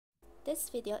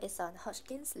This video is on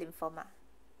Hodgkin's lymphoma.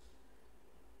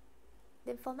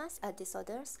 Lymphomas are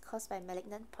disorders caused by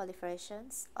malignant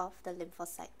proliferations of the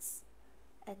lymphocytes.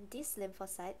 And these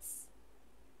lymphocytes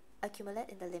accumulate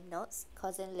in the lymph nodes,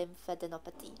 causing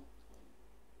lymphadenopathy.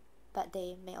 But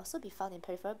they may also be found in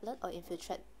peripheral blood or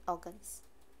infiltrate organs.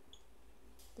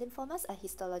 Lymphomas are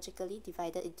histologically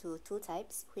divided into two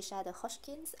types, which are the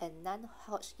Hodgkin's and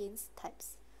non-Hodgkin's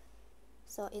types.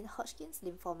 So in Hodgkin's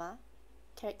lymphoma,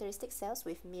 characteristic cells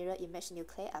with mirror image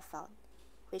nuclei are found,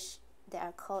 which they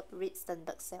are called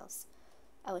Sternberg cells.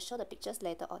 I will show the pictures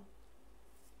later on.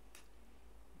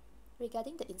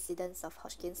 Regarding the incidence of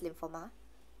Hodgkin's lymphoma,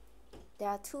 there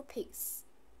are two peaks,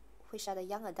 which are the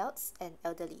young adults and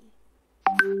elderly,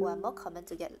 who are more common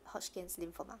to get Hodgkin's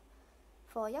lymphoma.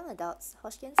 For young adults,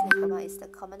 Hodgkin's lymphoma is the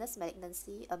commonest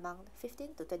malignancy among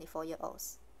 15 to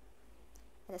 24-year-olds.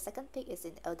 And the second peak is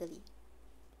in elderly.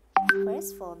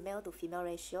 Whereas for male to female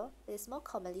ratio, it is more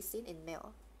commonly seen in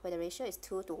male, where the ratio is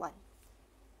 2 to 1.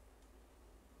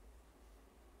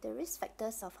 The risk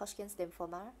factors of Hodgkin's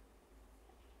lymphoma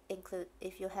include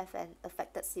if you have an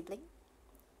affected sibling,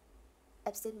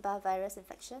 Epstein-Barr virus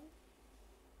infection,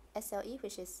 SLE,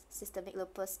 which is systemic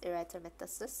lupus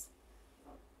erythematosus,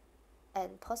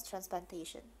 and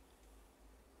post-transplantation.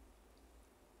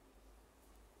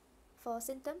 For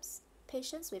symptoms,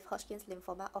 patients with Hodgkin's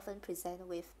lymphoma often present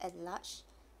with enlarged,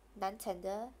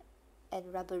 non-tender,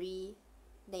 and rubbery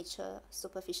nature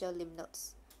superficial lymph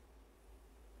nodes.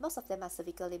 Most of them are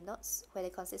cervical lymph nodes, where they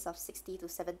consist of 60 to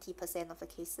 70% of the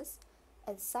cases,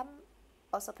 and some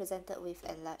also presented with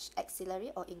enlarged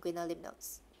axillary or inguinal lymph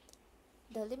nodes.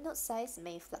 The lymph node size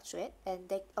may fluctuate, and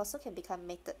they also can become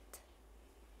matted.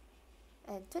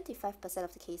 And 25%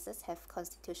 of the cases have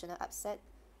constitutional upset,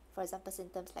 for example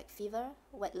symptoms like fever,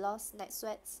 wet loss, night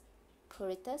sweats,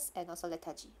 pruritus, and also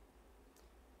lethargy.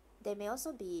 There may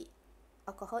also be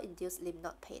alcohol-induced lymph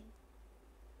node pain.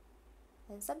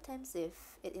 And sometimes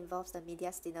if it involves the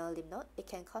mediastinal lymph node, it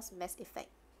can cause mass effect,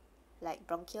 like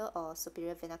bronchial or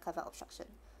superior vena cava obstruction,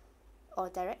 or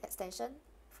direct extension,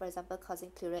 for example causing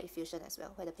pleural effusion as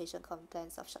well, where the patient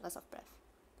complains of shortness of breath.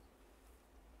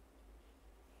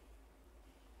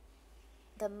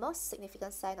 The most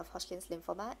significant sign of Hodgkin's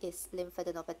lymphoma is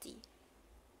lymphadenopathy.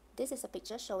 This is a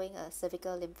picture showing a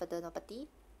cervical lymphadenopathy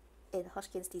in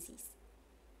Hodgkin's disease.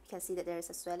 You can see that there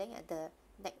is a swelling at the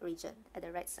neck region at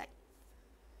the right side.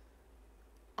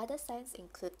 Other signs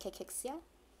include cachexia,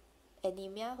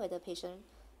 anemia where the patient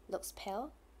looks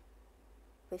pale,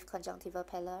 with conjunctival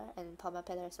pallor and palmar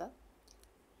pallor as well.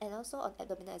 And also on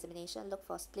abdominal examination, look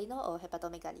for spleno or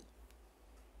hepatomegaly.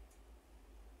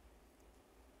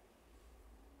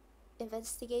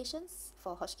 Investigations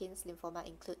for Hodgkin's lymphoma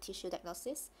include tissue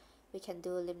diagnosis. We can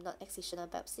do lymph node excisional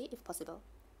biopsy if possible.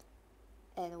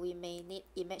 And we may need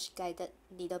image-guided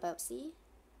needle biopsy,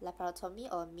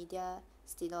 laparotomy, or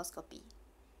mediastinoscopy.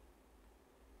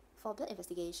 For blood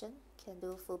investigation, can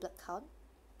do full blood count,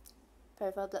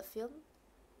 peripheral blood film,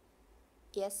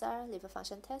 ESR, liver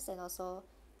function test, and also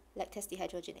lactase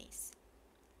dehydrogenase.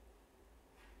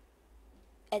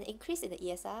 An increase in the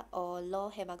ESR or low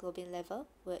hemoglobin level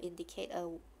will indicate a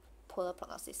poor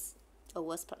prognosis, a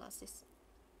worse prognosis.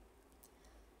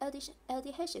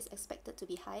 LDH is expected to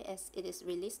be high as it is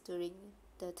released during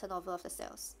the turnover of the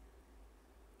cells.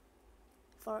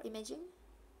 For imaging,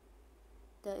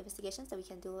 the investigations that we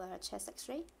can do are chest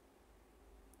x-ray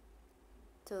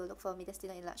to look for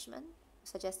mediastinal enlargement,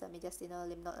 suggest the mediastinal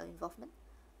lymph node involvement.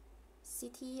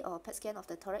 CT or PET scan of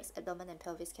the thorax, abdomen, and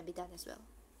pelvis can be done as well.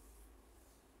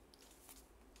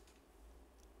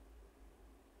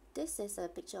 This is a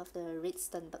picture of the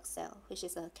Sternberg cell, which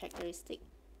is a characteristic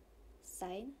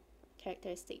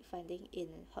finding in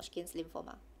Hodgkin's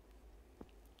lymphoma.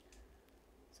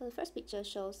 So the first picture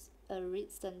shows a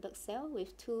Sternberg cell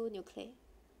with two nuclei.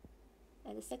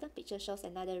 And the second picture shows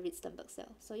another Sternberg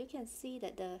cell. So you can see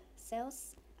that the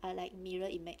cells are like mirror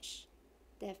image.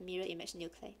 They have mirror image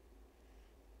nuclei.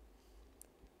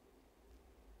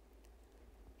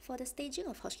 For the staging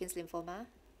of Hodgkin's lymphoma,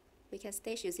 we can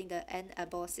stage using the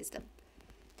Arbor system.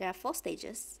 There are 4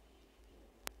 stages,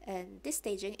 and this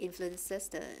staging influences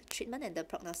the treatment and the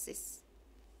prognosis.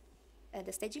 And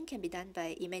the staging can be done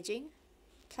by imaging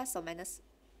plus or minus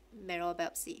marrow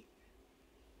biopsy.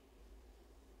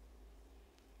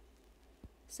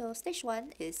 So stage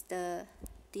 1 is the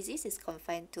disease is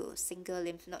confined to single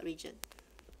lymph node region.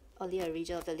 Only a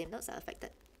region of the lymph nodes are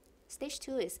affected. Stage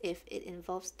 2 is if it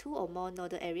involves 2 or more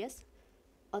nodal areas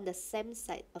on the same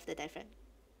side of the diaphragm.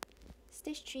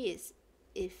 Stage 3 is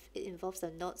if it involves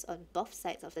the nodes on both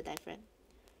sides of the diaphragm.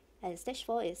 And stage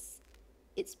 4 is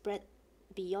it spread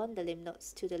beyond the lymph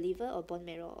nodes to the liver or bone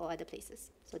marrow or other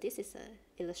places. So this is an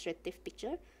illustrative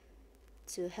picture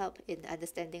to help in the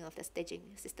understanding of the staging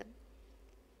system.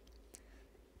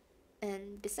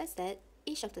 And besides that,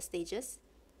 each of the stages,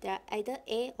 there are either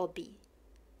A or B.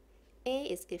 A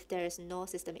is if there is no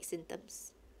systemic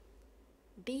symptoms.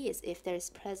 B is if there is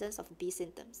presence of B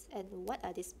symptoms. And what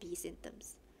are these B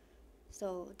symptoms?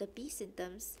 So the B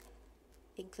symptoms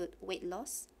include weight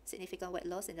loss, significant weight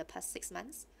loss in the past 6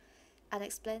 months,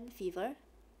 unexplained fever,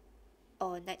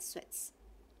 or night sweats.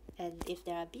 And if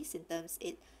there are B symptoms,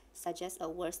 it suggests a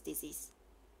worse disease.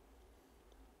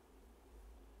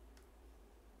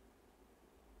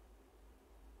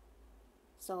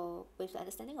 So with the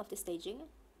understanding of the staging,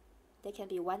 there can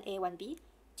be 1A, 1B,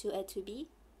 2A, 2B,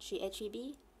 3A,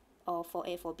 3B, or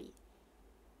 4A, 4B,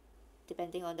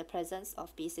 depending on the presence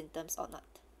of B symptoms or not.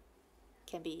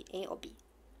 Can be A or B.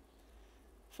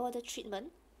 For the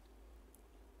treatment,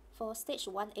 for stage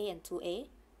 1A and 2A,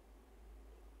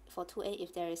 for 2A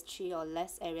if there is 3 or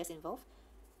less areas involved,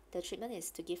 the treatment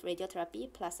is to give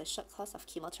radiotherapy plus a short course of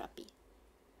chemotherapy.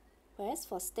 Whereas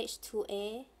for stage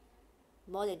 2A,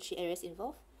 more than 3 areas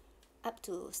involved, up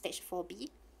to stage 4B,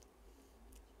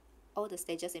 all the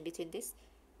stages in between this,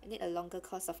 you need a longer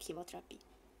course of chemotherapy.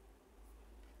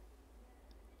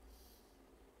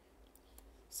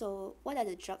 So what are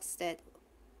the drugs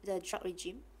the drug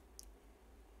regime?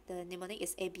 The mnemonic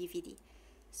is ABVD.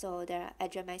 So there are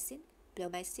adriamycin,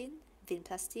 bleomycin,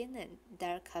 vinblastine, and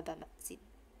dacarbazine.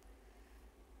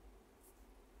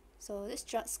 So these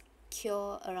drugs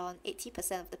cure around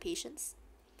 80% of the patients.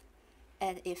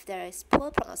 And if there is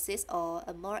poor prognosis or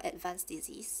a more advanced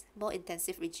disease, more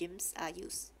intensive regimes are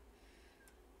used.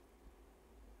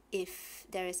 If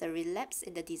there is a relapse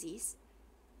in the disease,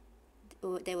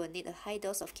 they will need a high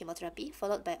dose of chemotherapy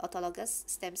followed by autologous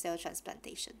stem cell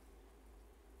transplantation.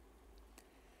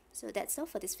 So that's all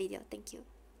for this video. Thank you.